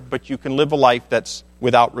Lord, but you can live a life that's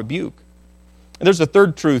without rebuke. And there's a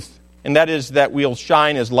third truth, and that is that we'll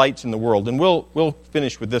shine as lights in the world. And we'll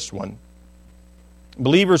finish with this one.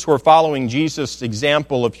 Believers who are following Jesus'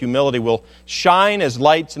 example of humility will shine as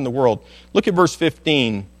lights in the world. Look at verse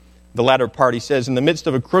 15. The latter part, he says, "In the midst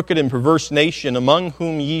of a crooked and perverse nation, among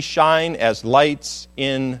whom ye shine as lights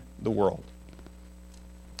in the world."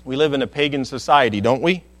 We live in a pagan society, don't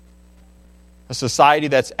we? A society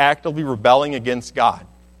that's actively rebelling against God.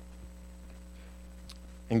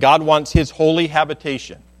 And God wants His holy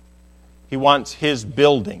habitation, He wants His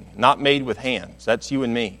building, not made with hands. That's you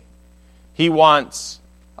and me. He wants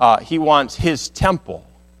His temple.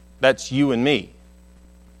 That's you and me.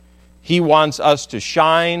 He wants us to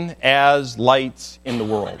shine as lights in the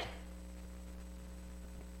world.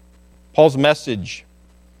 Paul's message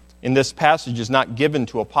in this passage is not given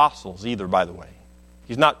to apostles either, by the way.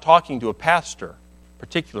 He's not talking to a pastor,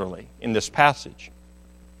 particularly in this passage.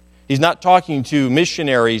 He's not talking to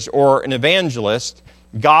missionaries or an evangelist.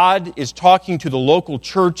 God is talking to the local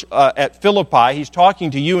church at Philippi. He's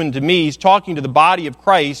talking to you and to me. He's talking to the body of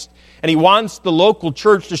Christ. And He wants the local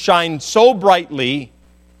church to shine so brightly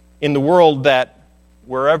in the world that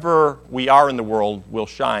wherever we are in the world, we'll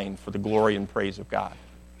shine for the glory and praise of God.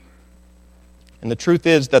 And the truth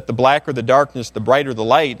is that the blacker the darkness, the brighter the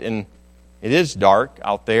light. And it is dark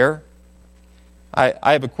out there. I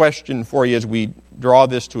have a question for you as we draw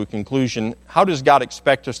this to a conclusion. How does God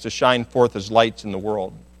expect us to shine forth as lights in the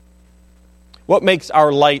world? What makes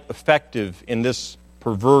our light effective in this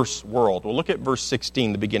perverse world? Well, look at verse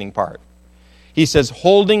 16, the beginning part. He says,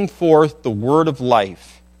 holding forth the word of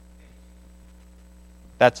life.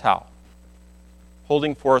 That's how.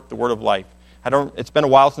 Holding forth the word of life. It's been a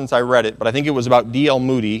while since I read it, but I think it was about D.L.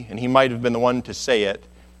 Moody, and he might have been the one to say it.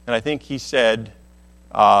 And I think he said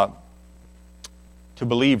to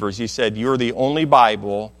believers, he said, you're the only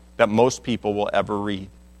Bible that most people will ever read.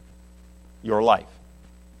 Your life.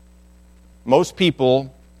 Most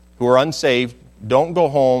people who are unsaved don't go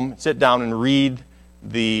home, sit down, and read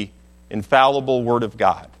the infallible Word of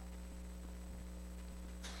God.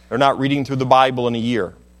 They're not reading through the Bible in a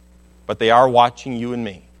year, but they are watching you and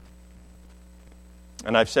me.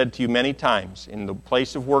 And I've said to you many times, in the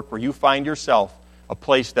place of work where you find yourself, a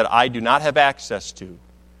place that I do not have access to,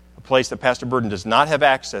 a place that Pastor Burden does not have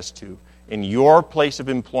access to, in your place of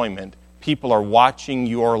employment, people are watching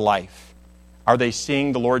your life. Are they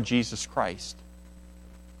seeing the Lord Jesus Christ?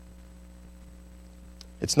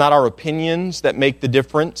 It's not our opinions that make the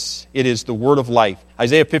difference. It is the word of life.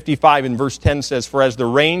 Isaiah 55 in verse 10 says, for as the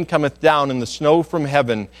rain cometh down and the snow from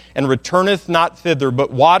heaven, and returneth not thither,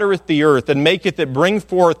 but watereth the earth, and maketh it bring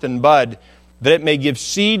forth and bud, that it may give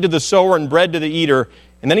seed to the sower and bread to the eater.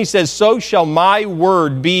 And then he says, so shall my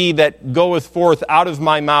word be that goeth forth out of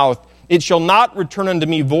my mouth. It shall not return unto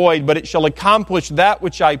me void, but it shall accomplish that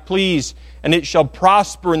which I please, and it shall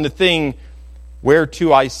prosper in the thing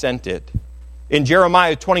whereto I sent it. In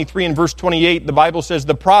Jeremiah 23 and verse 28, the Bible says,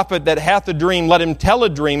 the prophet that hath a dream, let him tell a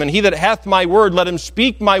dream, and he that hath my word, let him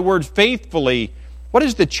speak my word faithfully. What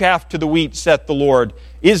is the chaff to the wheat, saith the Lord?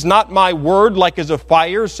 Is not my word like as a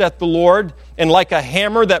fire, saith the Lord, and like a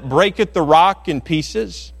hammer that breaketh the rock in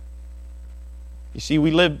pieces? You see,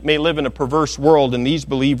 we may live in a perverse world, and these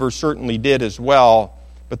believers certainly did as well,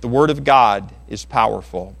 but the word of God is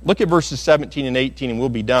powerful. Look at verses 17 and 18, and we'll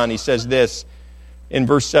be done. He says this in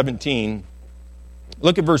verse 17.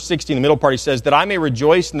 Look at verse 16, the middle part. He says, that I may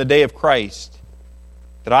rejoice in the day of Christ,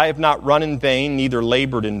 that I have not run in vain, neither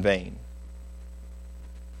labored in vain.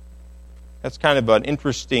 That's kind of an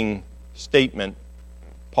interesting statement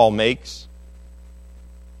Paul makes.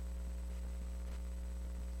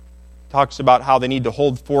 Talks about how they need to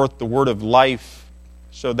hold forth the word of life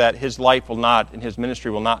so that his life will not, and his ministry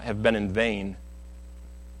will not have been in vain.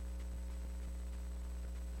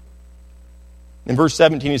 In verse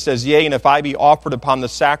 17 he says, yea, and if I be offered upon the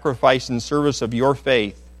sacrifice and service of your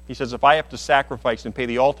faith. He says, if I have to sacrifice and pay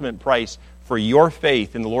the ultimate price for your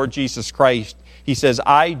faith in the Lord Jesus Christ, he says,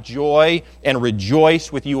 I joy and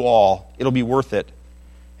rejoice with you all. It'll be worth it.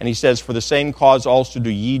 And he says, for the same cause also do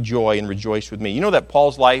ye joy and rejoice with me. You know that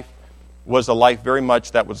Paul's life was a life very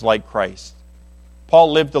much that was like Christ.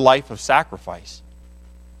 Paul lived a life of sacrifice.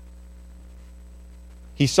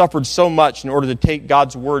 He suffered so much in order to take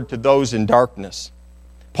God's word to those in darkness.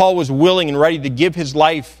 Paul was willing and ready to give his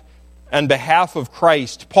life on behalf of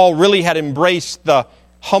Christ. Paul really had embraced the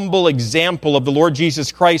humble example of the Lord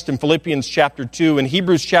Jesus Christ in Philippians chapter 2. And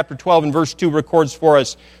Hebrews chapter 12 and verse 2 records for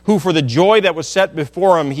us, who for the joy that was set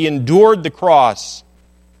before him, he endured the cross.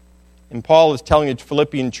 And Paul is telling the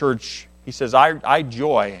Philippian church, he says, I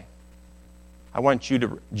joy. I want you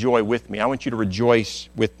to joy with me. I want you to rejoice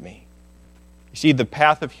with me. You see, the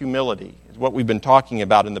path of humility is what we've been talking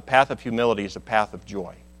about, and the path of humility is a path of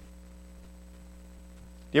joy.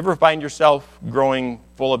 Do you ever find yourself growing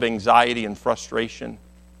full of anxiety and frustration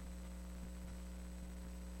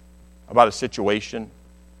about a situation,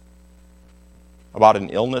 about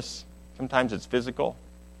an illness? Sometimes it's physical.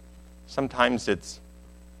 Sometimes it's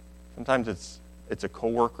a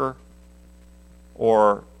coworker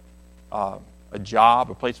or a job,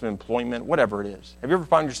 a place of employment, whatever it is. Have you ever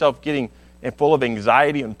found yourself getting and full of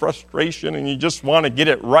anxiety and frustration, and you just want to get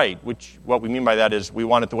it right, which what we mean by that is we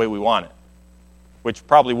want it the way we want it, which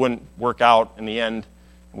probably wouldn't work out in the end,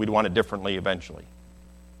 and we'd want it differently eventually.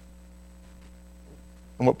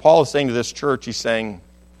 And what Paul is saying to this church, he's saying,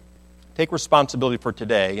 take responsibility for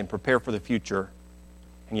today and prepare for the future,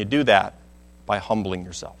 and you do that by humbling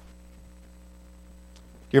yourself.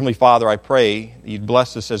 Dear Heavenly Father, I pray that you'd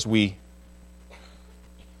bless us as we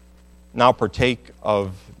now partake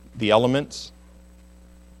of the elements.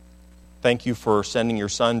 Thank you for sending your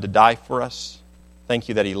Son to die for us. Thank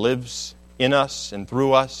you that he lives in us and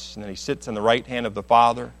through us, and that he sits on the right hand of the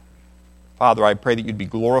Father. Father, I pray that you'd be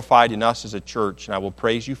glorified in us as a church, and I will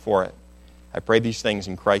praise you for it. I pray these things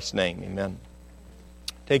in Christ's name. Amen.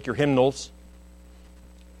 Take your hymnals.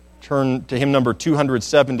 Turn to hymn number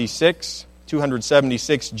 276.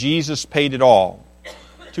 276, Jesus Paid It All.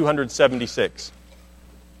 276.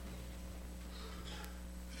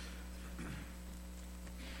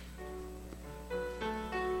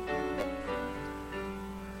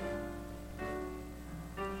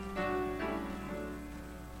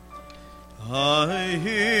 I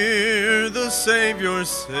hear the Savior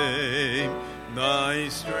say, thy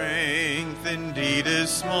strength indeed is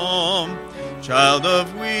small. Child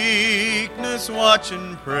of weakness, watch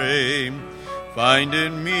and pray. Find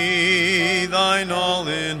in me thine all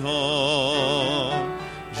in all.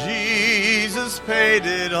 Jesus paid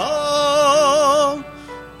it all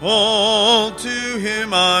to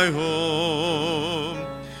him I owe.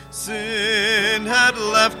 Sin had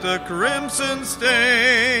left a crimson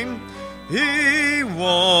stain, he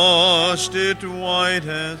washed it white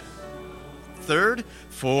as third.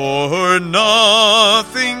 For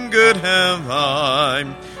nothing good have I,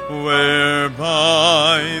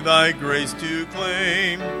 whereby thy grace to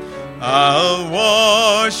claim. I'll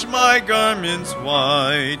wash my garments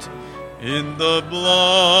white in the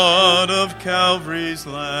blood of Calvary's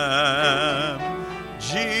Lamb.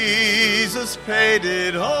 Jesus paid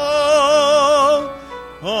it all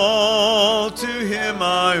to him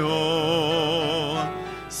I owe.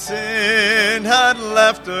 Sin had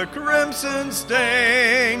left a crimson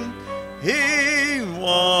stain, he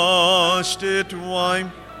washed it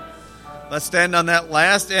white. Let's stand on that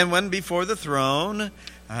last, and when before the throne.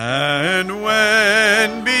 And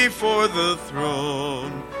when before the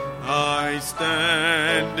throne I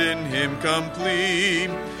stand in him complete.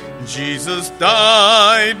 Jesus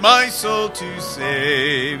died my soul to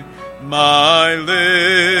save, my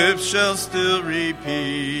lips shall still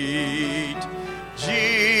repeat.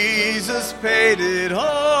 Jesus paid it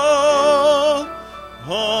all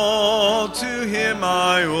to him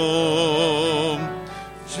I owe.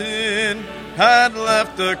 Sin had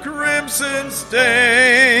left a crimson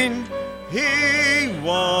stain, he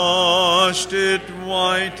washed it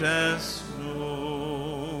white as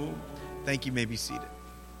snow. Thank you. You may be seated.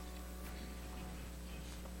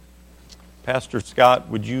 Pastor Scott,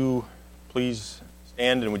 would you please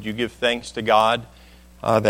stand and would you give thanks to God that